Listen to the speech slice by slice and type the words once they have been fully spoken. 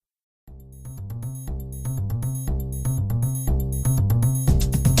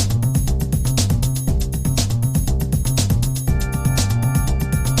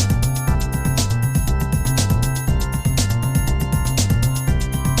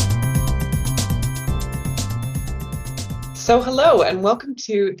So hello and welcome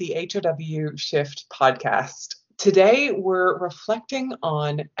to the HOW Shift podcast. Today we're reflecting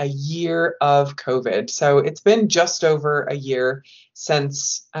on a year of COVID. So it's been just over a year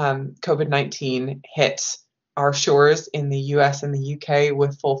since COVID-19 hit our shores in the US and the UK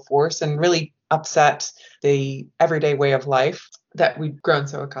with full force and really upset the everyday way of life that we've grown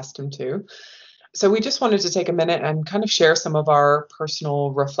so accustomed to. So we just wanted to take a minute and kind of share some of our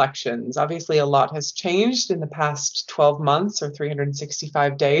personal reflections. Obviously, a lot has changed in the past 12 months or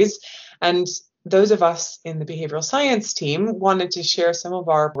 365 days. And those of us in the behavioral science team wanted to share some of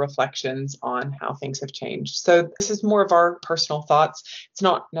our reflections on how things have changed. So this is more of our personal thoughts. It's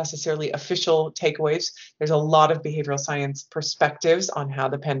not necessarily official takeaways. There's a lot of behavioral science perspectives on how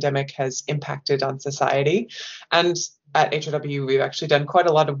the pandemic has impacted on society. And at HOW, we've actually done quite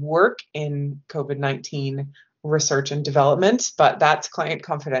a lot of work in COVID-19 research and development, but that's client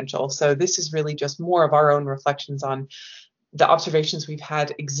confidential. So this is really just more of our own reflections on the observations we've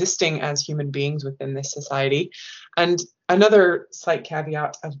had existing as human beings within this society. And another slight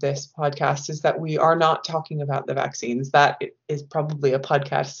caveat of this podcast is that we are not talking about the vaccines. That is probably a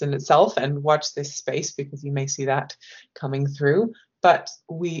podcast in itself, and watch this space because you may see that coming through. But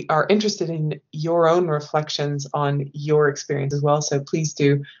we are interested in your own reflections on your experience as well. So please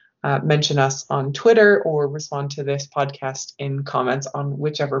do mention us on Twitter or respond to this podcast in comments on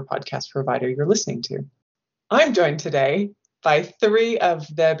whichever podcast provider you're listening to. I'm joined today by three of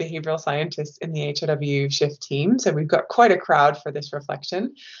the behavioral scientists in the HOW Shift team. So we've got quite a crowd for this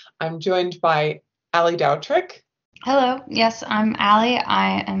reflection. I'm joined by Ali Doutrick. Hello. Yes, I'm Ali.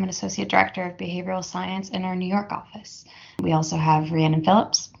 I am an Associate Director of Behavioral Science in our New York office. We also have Rhiannon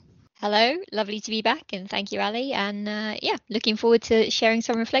Phillips. Hello. Lovely to be back, and thank you, Ali. And looking forward to sharing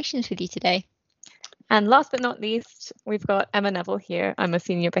some reflections with you today. And last but not least, we've got Emma Neville here. I'm a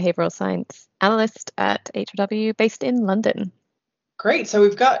Senior Behavioral Science Analyst at HOW based in London. Great. So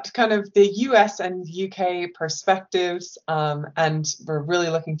we've got kind of the US and UK perspectives, and we're really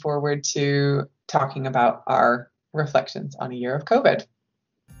looking forward to talking about our reflections on a year of COVID.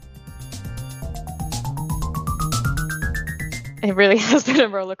 It really has been a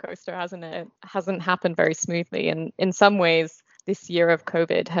roller coaster, hasn't it? It hasn't happened very smoothly. And in some ways, this year of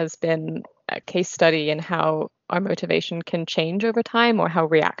COVID has been a case study in how our motivation can change over time, or how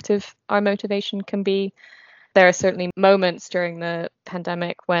reactive our motivation can be. There are certainly moments during the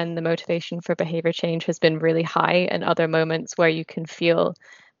pandemic when the motivation for behavior change has been really high, and other moments where you can feel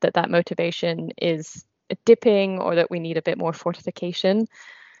that motivation is dipping, or that we need a bit more fortification.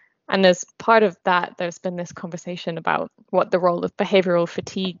 And as part of that, there's been this conversation about what the role of behavioral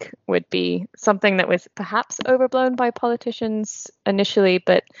fatigue would be, something that was perhaps overblown by politicians initially,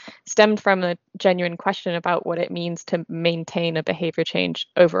 but stemmed from a genuine question about what it means to maintain a behavior change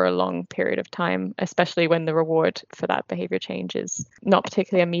over a long period of time, especially when the reward for that behavior change is not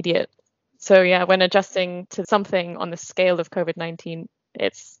particularly immediate. So yeah, when adjusting to something on the scale of COVID-19,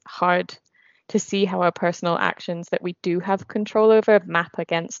 it's hard to see how our personal actions that we do have control over map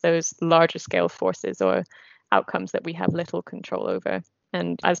against those larger scale forces or outcomes that we have little control over.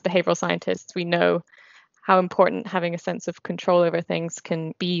 And as behavioral scientists, we know how important having a sense of control over things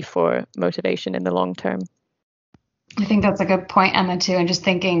can be for motivation in the long term. I think that's a good point, Emma, too. And just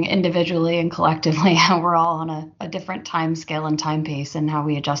thinking individually and collectively how we're all on a different time scale and time pace, and how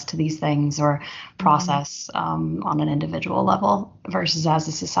we adjust to these things or process on an individual level versus as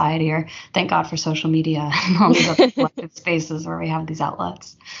a society. Or thank God for social media and all these other collective spaces where we have these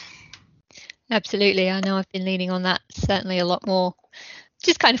outlets. Absolutely. I know I've been leaning on that certainly a lot more.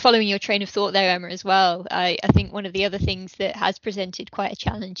 Just kind of following your train of thought there, Emma, as well. I think one of the other things that has presented quite a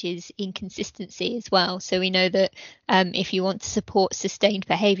challenge is inconsistency as well. So we know that if you want to support sustained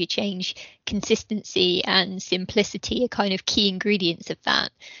behaviour change, consistency and simplicity are kind of key ingredients of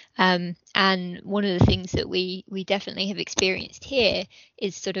that. And one of the things that we definitely have experienced here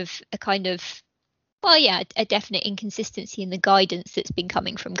is sort of a kind of a definite inconsistency in the guidance that's been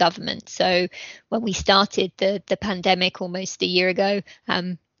coming from government. So when we started the pandemic almost a year ago,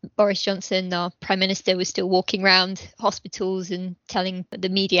 Boris Johnson, our Prime Minister, was still walking around hospitals and telling the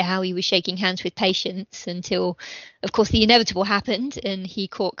media how he was shaking hands with patients until, of course, the inevitable happened and he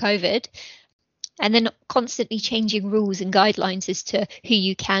caught COVID. And then constantly changing rules and guidelines as to who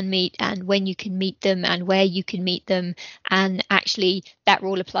you can meet and when you can meet them and where you can meet them. And actually that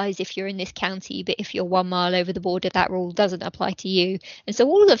rule applies if you're in this county, but if you're 1 mile over the border, that rule doesn't apply to you. And so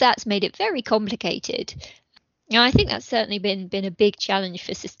all of that's made it very complicated. Now, I think that's certainly been a big challenge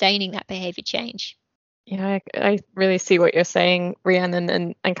for sustaining that behaviour change. Yeah, I really see what you're saying,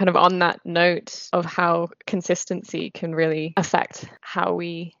 Rhiannon, and kind of on that note of how consistency can really affect how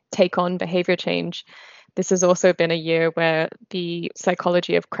we take on behavior change. this has also been a year where the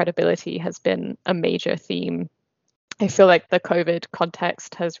psychology of credibility has been a major theme. I feel like the COVID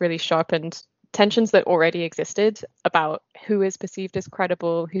context has really sharpened tensions that already existed about who is perceived as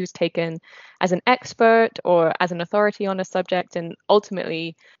credible, who's taken as an expert or as an authority on a subject, and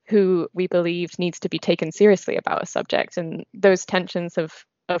ultimately who we believe needs to be taken seriously about a subject. And those tensions have,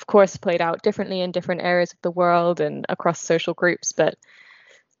 of course, played out differently in different areas of the world and across social groups. But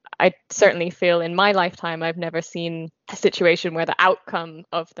I certainly feel in my lifetime, I've never seen a situation where the outcome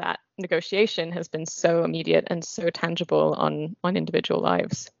of that negotiation has been so immediate and so tangible on individual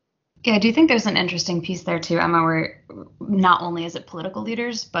lives. Yeah, I do think there's an interesting piece there too, Emma, where not only is it political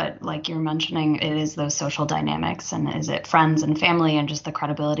leaders, but like you're mentioning, it is those social dynamics, and is it friends and family, and just the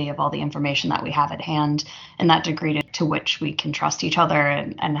credibility of all the information that we have at hand, and that degree to which we can trust each other,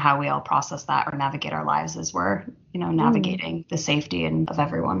 and how we all process that or navigate our lives as we're, navigating the safety of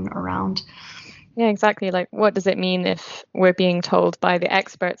everyone around. Yeah, exactly. Like, what does it mean if we're being told by the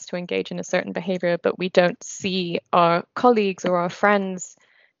experts to engage in a certain behavior, but we don't see our colleagues or our friends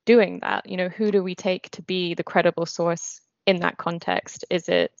doing that? Who do we take to be the credible source in that context? Is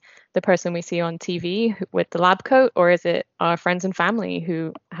it the person we see on TV with the lab coat, or is it our friends and family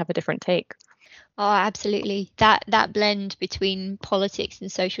who have a different take? Oh, absolutely. That blend between politics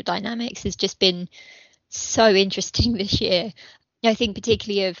and social dynamics has just been so interesting this year. I think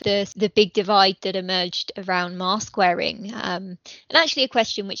particularly of the big divide that emerged around mask wearing, and actually a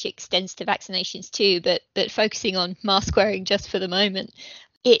question which extends to vaccinations too, but focusing on mask wearing just for the moment.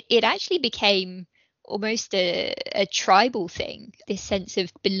 It actually became almost a tribal thing, this sense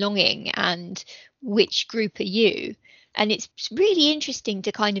of belonging and which group are you. And it's really interesting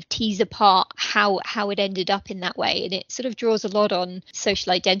to kind of tease apart how it ended up in that way. And it sort of draws a lot on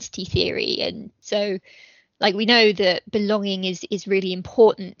social identity theory. And so, like, we know that belonging is really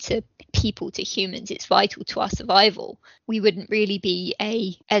important to people, to humans. It's vital to our survival. We wouldn't really be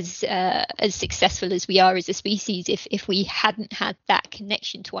as successful as we are as a species if we hadn't had that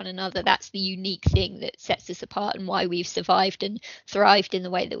connection to one another. That's the unique thing that sets us apart and why we've survived and thrived in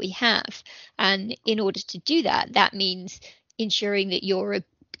the way that we have. And in order to do that, that means ensuring that you're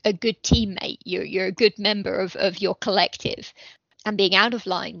a good teammate, you're a good member of your collective. And being out of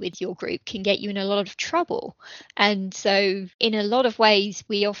line with your group can get you in a lot of trouble. And so in a lot of ways,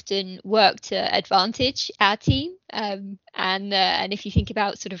 we often work to advantage our team. And if you think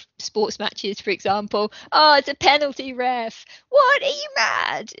about sort of sports matches, for example, oh, it's a penalty, ref. What, are you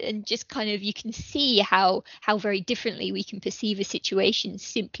mad? And just kind of, you can see how very differently we can perceive a situation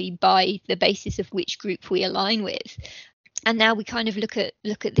simply by the basis of which group we align with. And now we kind of look at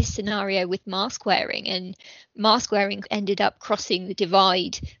this scenario with mask wearing, and mask wearing ended up crossing the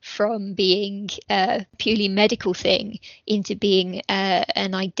divide from being a purely medical thing into being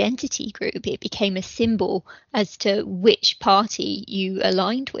an identity group. It became a symbol as to which party you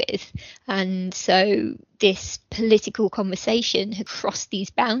aligned with. And so this political conversation had crossed these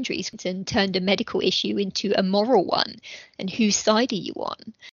boundaries and turned a medical issue into a moral one. And whose side are you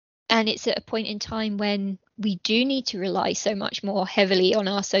on? And it's at a point in time when we do need to rely so much more heavily on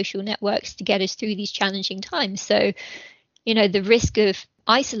our social networks to get us through these challenging times. So, the risk of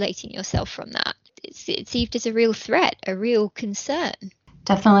isolating yourself from that, it's perceived as a real threat, a real concern.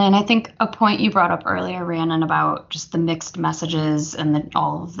 Definitely. And I think a point you brought up earlier, Rhiannon, about just the mixed messages and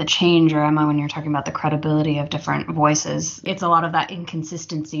all of the change, or Emma, when you're talking about the credibility of different voices, it's a lot of that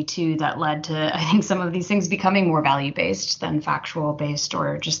inconsistency too that led to, I think, some of these things becoming more value-based than factual-based,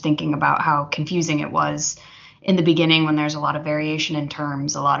 or just thinking about how confusing it was in the beginning when there's a lot of variation in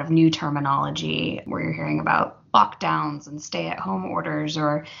terms, a lot of new terminology where you're hearing about lockdowns and stay-at-home orders,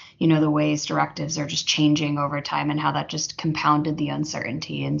 or, the ways directives are just changing over time, and how that just compounded the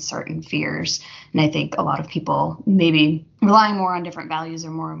uncertainty and certain fears. And I think a lot of people maybe relying more on different values or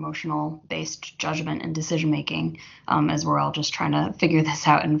more emotional-based judgment and decision-making as we're all just trying to figure this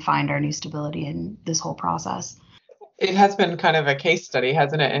out and find our new stability in this whole process. It has been kind of a case study,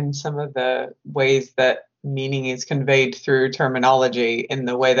 hasn't it, in some of the ways that meaning is conveyed through terminology, in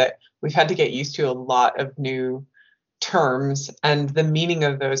the way that we've had to get used to a lot of new terms, and the meaning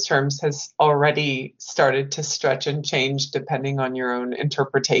of those terms has already started to stretch and change depending on your own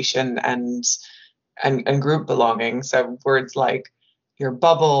interpretation and group belonging. So words like your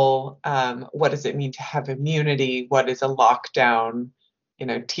bubble, what does it mean to have immunity? What is a lockdown?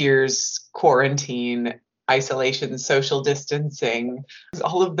 Tiers, quarantine, isolation, social distancing.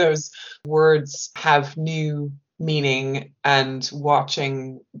 All of those words have new meaning, and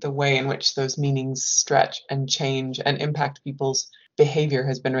watching the way in which those meanings stretch and change and impact people's behavior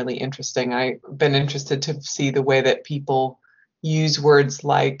has been really interesting. I've been interested to see the way that people use words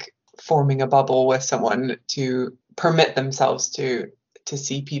like forming a bubble with someone to permit themselves to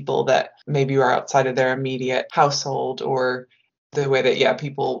see people that maybe are outside of their immediate household, or the way that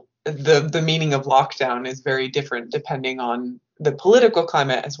people, the meaning of lockdown is very different depending on the political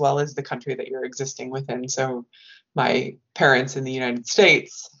climate as well as the country that you're existing within. So my parents in the United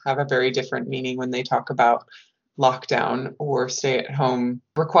States have a very different meaning when they talk about lockdown or stay at home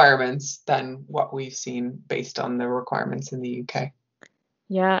requirements than what we've seen based on the requirements in the UK.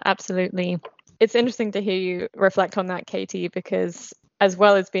 Yeah, absolutely. It's interesting to hear you reflect on that, Katie, because as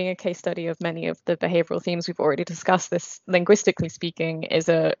well as being a case study of many of the behavioral themes we've already discussed, this, linguistically speaking, is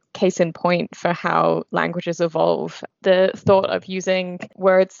a case in point for how languages evolve. The thought of using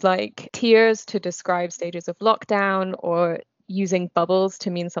words like tiers to describe stages of lockdown, or using bubbles to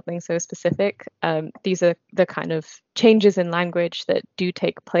mean something so specific, these are the kind of changes in language that do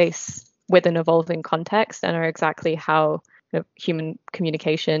take place with an evolving context and are exactly how human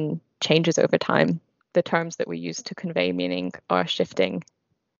communication changes over time. The terms that we use to convey meaning are shifting.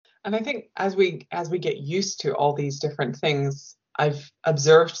 And I think as we get used to all these different things, I've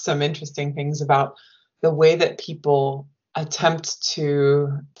observed some interesting things about the way that people attempt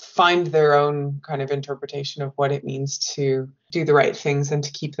to find their own kind of interpretation of what it means to do the right things and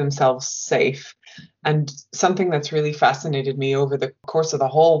to keep themselves safe. And something that's really fascinated me over the course of the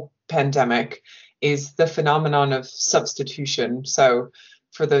whole pandemic is the phenomenon of substitution. So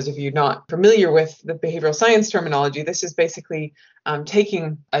for those of you not familiar with the behavioral science terminology, this is basically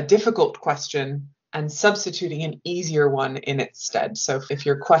taking a difficult question and substituting an easier one in its stead. So if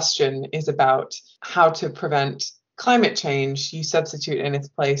your question is about how to prevent climate change, you substitute in its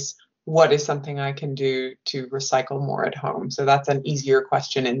place, what is something I can do to recycle more at home? So that's an easier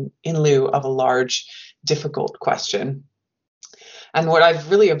question in lieu of a large, difficult question. And what I've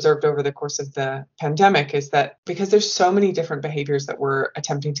really observed over the course of the pandemic is that because there's so many different behaviors that we're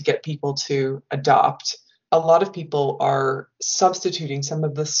attempting to get people to adopt, a lot of people are substituting some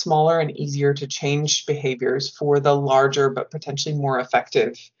of the smaller and easier to change behaviors for the larger but potentially more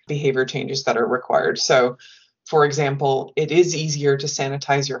effective behavior changes that are required. So, for example, it is easier to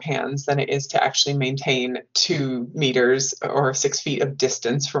sanitize your hands than it is to actually maintain 2 meters or 6 feet of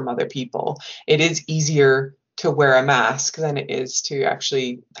distance from other people. It is easier to wear a mask than it is to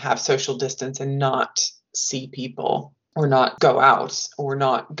actually have social distance and not see people, or not go out, or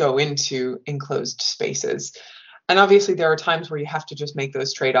not go into enclosed spaces. And obviously there are times where you have to just make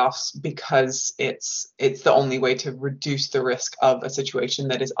those trade-offs because it's the only way to reduce the risk of a situation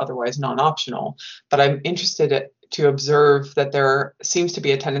that is otherwise non-optional. But I'm interested to observe that there seems to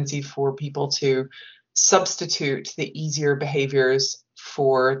be a tendency for people to substitute the easier behaviors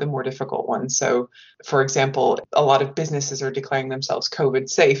for the more difficult ones. So, for example, a lot of businesses are declaring themselves COVID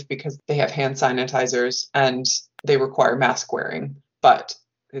safe because they have hand sanitizers and they require mask wearing, but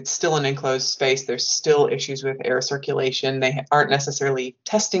it's still an enclosed space. There's still issues with air circulation. They aren't necessarily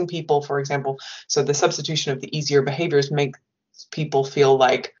testing people, for example. So the substitution of the easier behaviors make people feel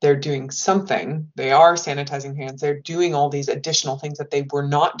like they're doing something. They are sanitizing hands. They're doing all these additional things that they were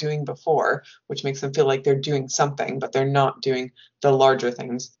not doing before, which makes them feel like they're doing something, but they're not doing the larger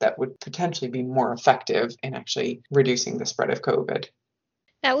things that would potentially be more effective in actually reducing the spread of COVID.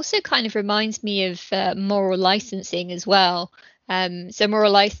 That also kind of reminds me of moral licensing as well. So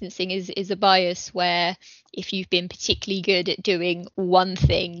moral licensing is a bias where if you've been particularly good at doing one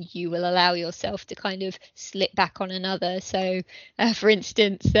thing, you will allow yourself to kind of slip back on another. So, for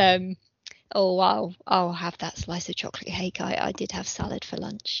instance, I'll have that slice of chocolate cake. I did have salad for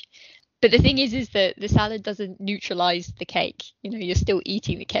lunch. But the thing is that the salad doesn't neutralize the cake. You're still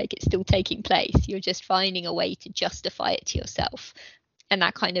eating the cake. It's still taking place. You're just finding a way to justify it to yourself. And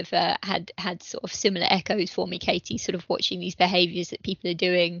that kind of had sort of similar echoes for me, Katie, sort of watching these behaviours that people are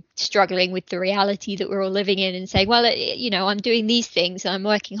doing, struggling with the reality that we're all living in and saying, well, I'm doing these things and I'm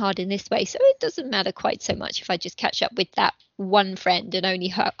working hard in this way. So it doesn't matter quite so much if I just catch up with that one friend and only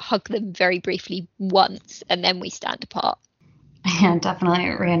hug them very briefly once and then we stand apart. Yeah, definitely,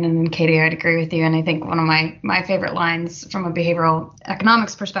 Rhiannon and Katie, I'd agree with you. And I think one of my favorite lines from a behavioral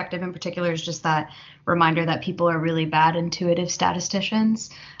economics perspective in particular is just that reminder that people are really bad intuitive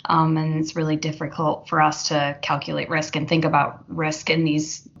statisticians. And it's really difficult for us to calculate risk and think about risk in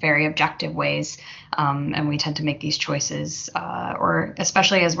these very objective ways. And we tend to make these choices, or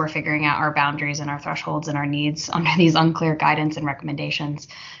especially as we're figuring out our boundaries and our thresholds and our needs under these unclear guidance and recommendations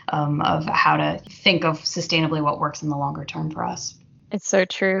of how to think of sustainably what works in the longer term for us. It's so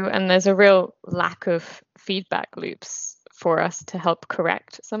true. And there's a real lack of feedback loops for us to help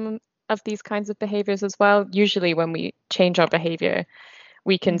correct some of these kinds of behaviors as well. Usually when we change our behavior,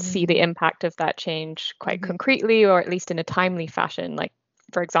 we can see the impact of that change quite concretely, or at least in a timely fashion. Like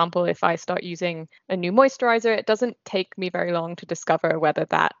For example, if I start using a new moisturizer, it doesn't take me very long to discover whether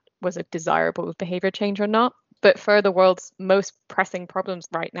that was a desirable behavior change or not. But for the world's most pressing problems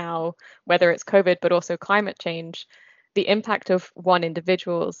right now, whether it's COVID, but also climate change, the impact of one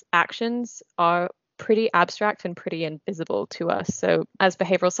individual's actions are pretty abstract and pretty invisible to us. So as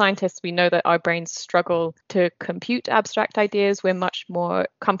behavioral scientists, we know that our brains struggle to compute abstract ideas. We're much more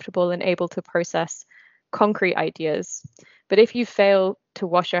comfortable and able to process concrete ideas. But if you fail to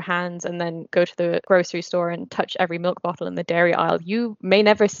wash your hands and then go to the grocery store and touch every milk bottle in the dairy aisle, you may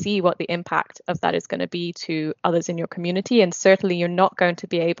never see what the impact of that is going to be to others in your community. And certainly you're not going to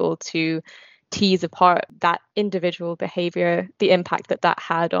be able to tease apart that individual behavior, the impact that that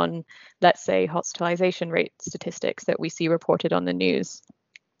had on, let's say, hospitalization rate statistics that we see reported on the news.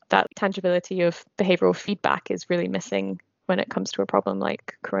 That tangibility of behavioral feedback is really missing when it comes to a problem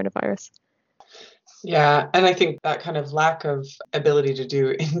like coronavirus. Yeah, and I think that kind of lack of ability to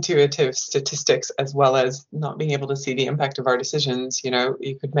do intuitive statistics, as well as not being able to see the impact of our decisions.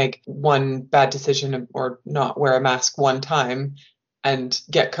 You could make one bad decision or not wear a mask one time and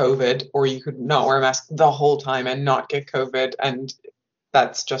get COVID, or you could not wear a mask the whole time and not get COVID. And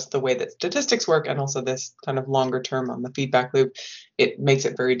that's just the way that statistics work. And also this kind of longer term on the feedback loop, it makes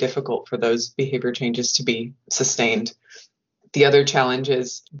it very difficult for those behavior changes to be sustained. The other challenge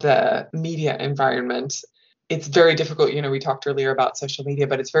is the media environment. It's very difficult. We talked earlier about social media,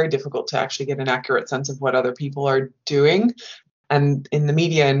 but it's very difficult to actually get an accurate sense of what other people are doing. And in the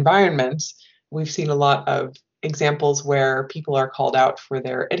media environment, we've seen a lot of examples where people are called out for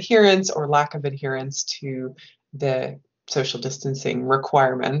their adherence or lack of adherence to the social distancing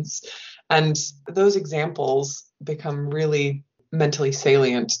requirements. And those examples become really mentally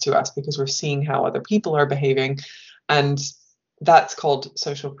salient to us because we're seeing how other people are behaving. And that's called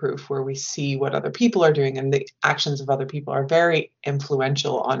social proof, where we see what other people are doing, and the actions of other people are very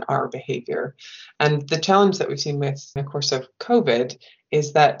influential on our behavior. And the challenge that we've seen with the course of COVID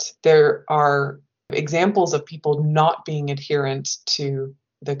is that there are examples of people not being adherent to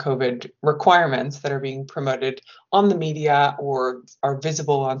the COVID requirements that are being promoted on the media or are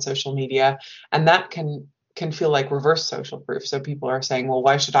visible on social media. And that can feel like reverse social proof. So people are saying, well,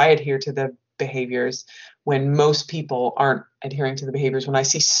 why should I adhere to the behaviors when most people aren't adhering to the behaviors, when I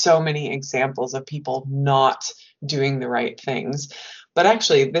see so many examples of people not doing the right things? But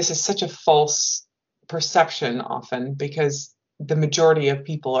actually, this is such a false perception often, because the majority of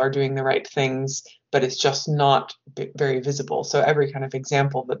people are doing the right things, but it's just not very visible. So every kind of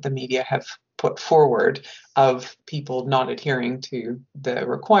example that the media have put forward of people not adhering to the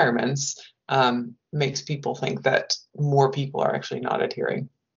requirements makes people think that more people are actually not adhering.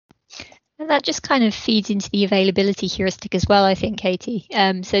 And that just kind of feeds into the availability heuristic as well, I think, Katie.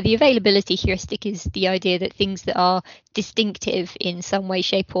 So the availability heuristic is the idea that things that are distinctive in some way,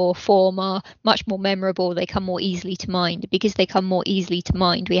 shape or form are much more memorable. They come more easily to mind. Because they come more easily to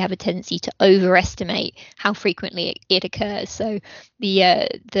mind, we have a tendency to overestimate how frequently it occurs. So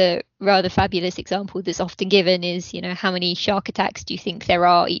the rather fabulous example that's often given is, how many shark attacks do you think there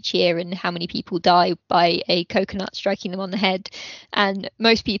are each year, and how many people die by a coconut striking them on the head? And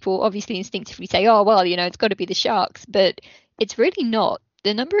most people obviously instinctively say, oh, well, it's got to be the sharks, but it's really not.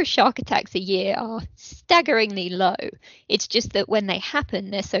 The number of shark attacks a year are staggeringly low. It's just that when they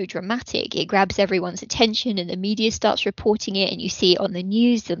happen, they're so dramatic. It grabs everyone's attention and the media starts reporting it, and you see it on the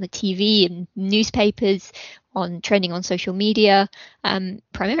news, on the TV and newspapers, trending on social media,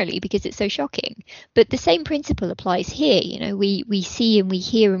 primarily because it's so shocking. But the same principle applies here. We see and we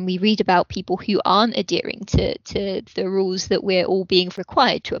hear and we read about people who aren't adhering to the rules that we're all being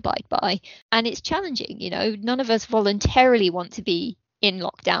required to abide by. And it's challenging. None of us voluntarily want to be in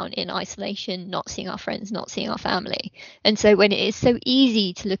lockdown, in isolation, not seeing our friends, not seeing our family. And so when it is so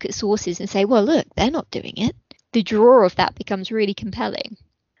easy to look at sources and say, well, look, they're not doing it, the draw of that becomes really compelling.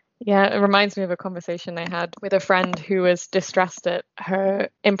 Yeah, it reminds me of a conversation I had with a friend who was distressed at her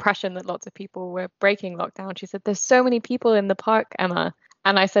impression that lots of people were breaking lockdown. She said, there's so many people in the park, Emma.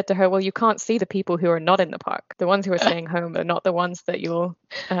 And I said to her, well, you can't see the people who are not in the park. The ones who are staying home are not the ones that you'll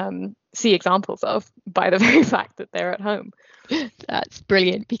see examples of by the very fact that they're at home. That's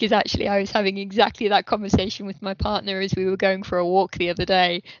brilliant, because actually I was having exactly that conversation with my partner as we were going for a walk the other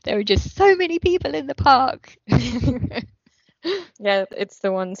day. There were just so many people in the park. Yeah, it's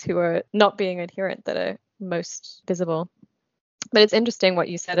the ones who are not being adherent that are most visible. But it's interesting what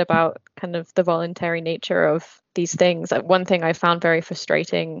you said about kind of the voluntary nature of these things. One thing I found very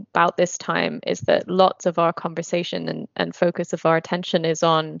frustrating about this time is that lots of our conversation and focus of our attention is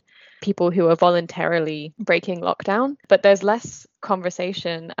on people who are voluntarily breaking lockdown, but there's less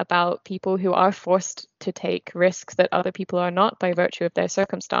conversation about people who are forced to take risks that other people are not by virtue of their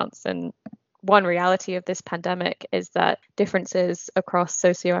circumstance. And one reality of this pandemic is that differences across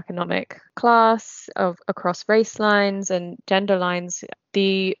socioeconomic class, across race lines and gender lines,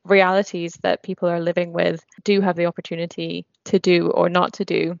 the realities that people are living with do have the opportunity to do or not to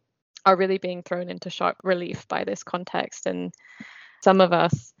do, are really being thrown into sharp relief by this context. And some of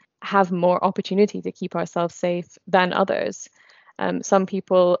us have more opportunity to keep ourselves safe than others. Some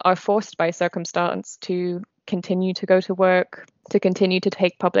people are forced by circumstance to continue to go to work, to continue to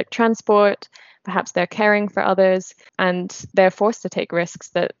take public transport. Perhaps they're caring for others, and they're forced to take risks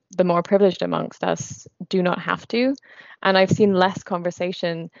that the more privileged amongst us do not have to. And I've seen less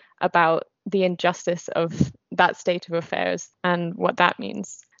conversation about the injustice of that state of affairs and what that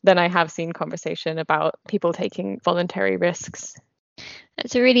means than I have seen conversation about people taking voluntary risks.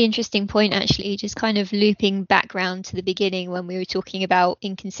 That's a really interesting point, actually, just kind of looping back round to the beginning when we were talking about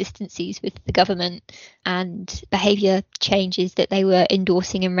inconsistencies with the government and behaviour changes that they were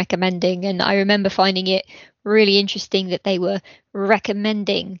endorsing and recommending. And I remember finding it really interesting that they were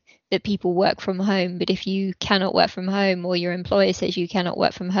recommending that people work from home. But if you cannot work from home, or your employer says you cannot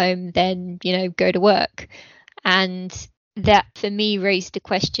work from home, then, go to work. And that for me raised a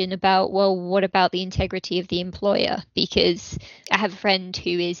question about, well, what about the integrity of the employer? Because I have a friend who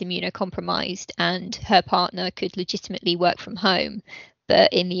is immunocompromised and her partner could legitimately work from home,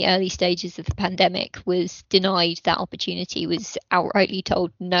 but in the early stages of the pandemic was denied that opportunity, was outrightly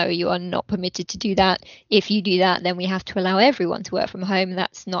told, no, you are not permitted to do that. If you do that, then we have to allow everyone to work from home.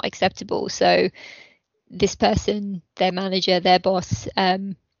 That's not acceptable. So this person, their manager, their boss,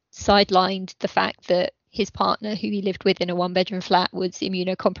 sidelined the fact that his partner, who he lived with in a one-bedroom flat, was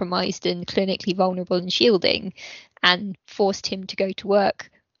immunocompromised and clinically vulnerable and shielding, and forced him to go to work.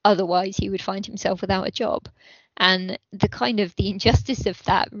 Otherwise, he would find himself without a job. And the injustice of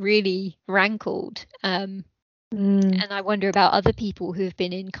that really rankled. And I wonder about other people who have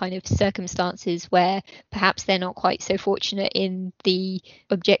been in kind of circumstances where perhaps they're not quite so fortunate in the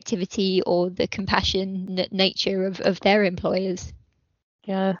objectivity or the compassionate nature of their employers.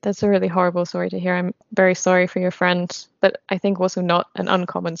 Yeah, that's a really horrible story to hear. I'm very sorry for your friend, but I think also not an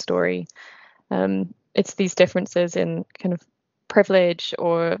uncommon story. It's these differences in kind of privilege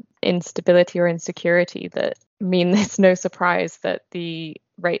or instability or insecurity that mean it's no surprise that the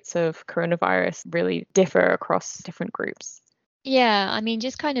rates of coronavirus really differ across different groups. Yeah, I mean,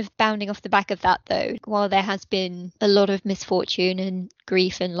 just kind of bounding off the back of that, though, while there has been a lot of misfortune and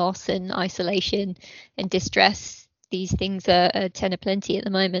grief and loss and isolation and distress, these things are a ten aplenty at the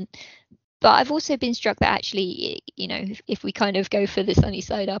moment. But I've also been struck that actually, if we kind of go for the sunny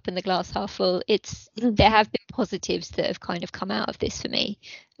side up and the glass half full, there have been positives that have kind of come out of this for me.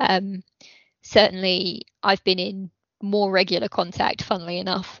 Certainly, I've been in more regular contact, funnily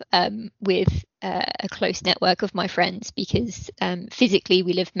enough, with a close network of my friends, because physically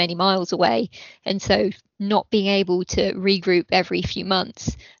we live many miles away, and so not being able to regroup every few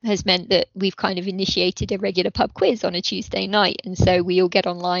months has meant that we've kind of initiated a regular pub quiz on a Tuesday night, and so we all get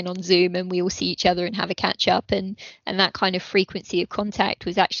online on Zoom and we all see each other and have a catch up, and that kind of frequency of contact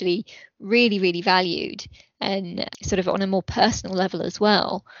was actually really, really valued, and sort of on a more personal level as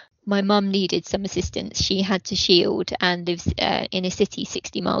well. My mum needed some assistance. She had to shield and lives in a city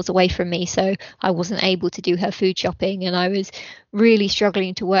 60 miles away from me, so I wasn't able to do her food shopping, and I was really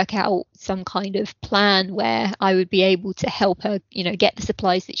struggling to work out some kind of plan where I would be able to help her, get the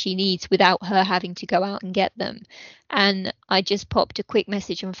supplies that she needs without her having to go out and get them. And I just popped a quick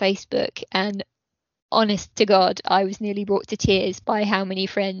message on Facebook, and honest to God, I was nearly brought to tears by how many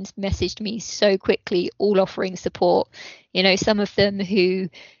friends messaged me so quickly, all offering support. Some of them who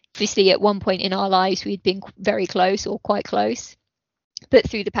obviously at one point in our lives we'd been very close or quite close, but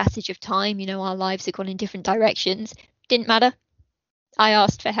through the passage of time, our lives have gone in different directions. Didn't matter. I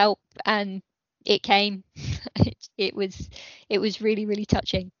asked for help and it came. it was really, really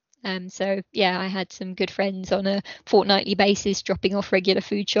touching. So yeah, I had some good friends on a fortnightly basis dropping off regular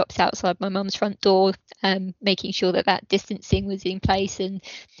food shops outside my mum's front door, making sure that distancing was in place. And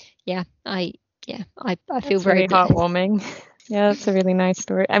I feel very really heartwarming. Yeah, that's a really nice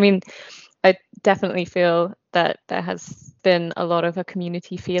story. I mean, I definitely feel that there has been a lot of a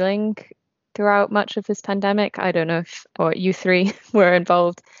community feeling throughout much of this pandemic. I don't know if you three were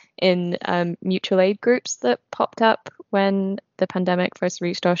involved in mutual aid groups that popped up when the pandemic first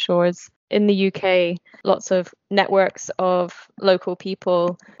reached our shores. In the UK, lots of networks of local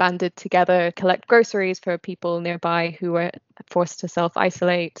people banded together, collect groceries for people nearby who were forced to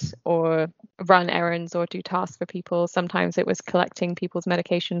self-isolate or run errands or do tasks for people. Sometimes it was collecting people's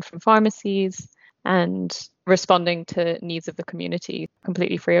medication from pharmacies and responding to needs of the community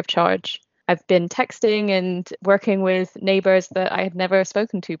completely free of charge. I've been texting and working with neighbours that I had never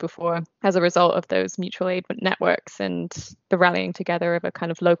spoken to before as a result of those mutual aid networks and the rallying together of a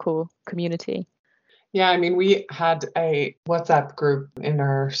kind of local community. Yeah, I mean, we had a WhatsApp group in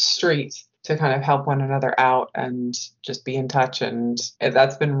our street to kind of help one another out and just be in touch. And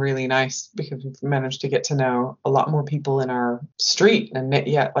that's been really nice because we've managed to get to know a lot more people in our street. And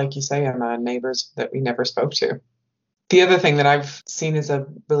yet, like you say, Emma, neighbours that we never spoke to. The other thing that I've seen as a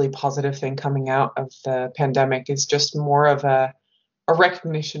really positive thing coming out of the pandemic is just more of a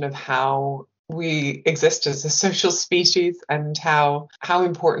recognition of how we exist as a social species and how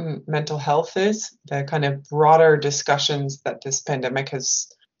important mental health is. The kind of broader discussions that this pandemic has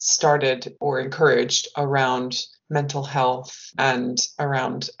started or encouraged around mental health and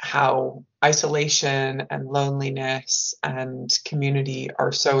around how isolation and loneliness and community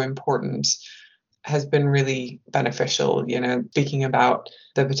are so important has been really beneficial. Speaking about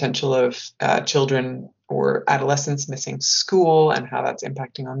the potential of children or adolescents missing school and how that's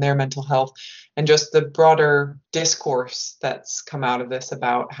impacting on their mental health, and just the broader discourse that's come out of this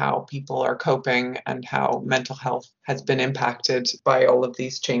about how people are coping and how mental health has been impacted by all of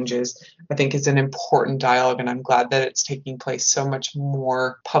these changes, I think is an important dialogue. And I'm glad that it's taking place so much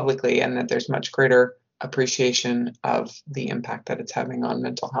more publicly and that there's much greater appreciation of the impact that it's having on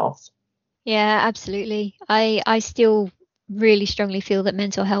mental health. Yeah, absolutely. I still really strongly feel that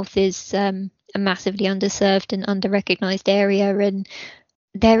mental health is a massively underserved and under-recognised area, and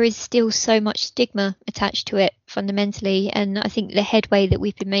there is still so much stigma attached to it fundamentally. And I think the headway that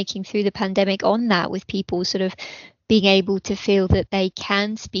we've been making through the pandemic on that, with people sort of being able to feel that they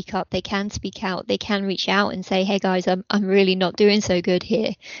can speak up, they can speak out, they can reach out and say, hey guys, I'm really not doing so good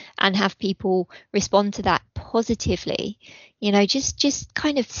here, and have people respond to that positively. Just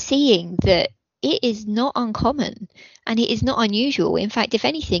kind of seeing that it is not uncommon and it is not unusual. In fact, if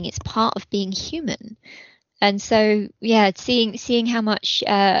anything, it's part of being human. And so, yeah, seeing how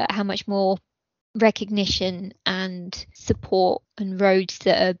much more recognition and support and roads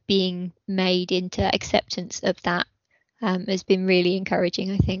that are being made into acceptance of that has been really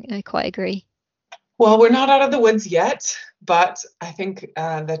encouraging. I think I quite agree. Well, we're not out of the woods yet, but I think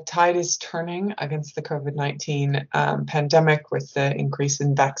the tide is turning against the COVID-19 pandemic with the increase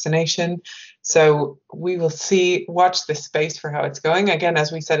in vaccination. So we will watch this space for how it's going. Again,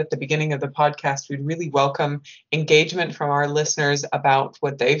 as we said at the beginning of the podcast, we'd really welcome engagement from our listeners about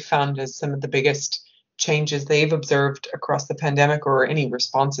what they've found as some of the biggest changes they've observed across the pandemic, or any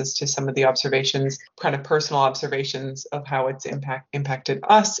responses to some of the observations, kind of personal observations of how it's impacted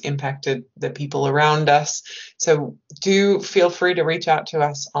us, impacted the people around us. So do feel free to reach out to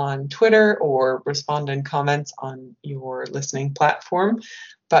us on Twitter or respond in comments on your listening platform.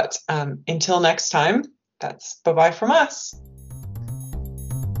 But until next time, that's bye-bye from us.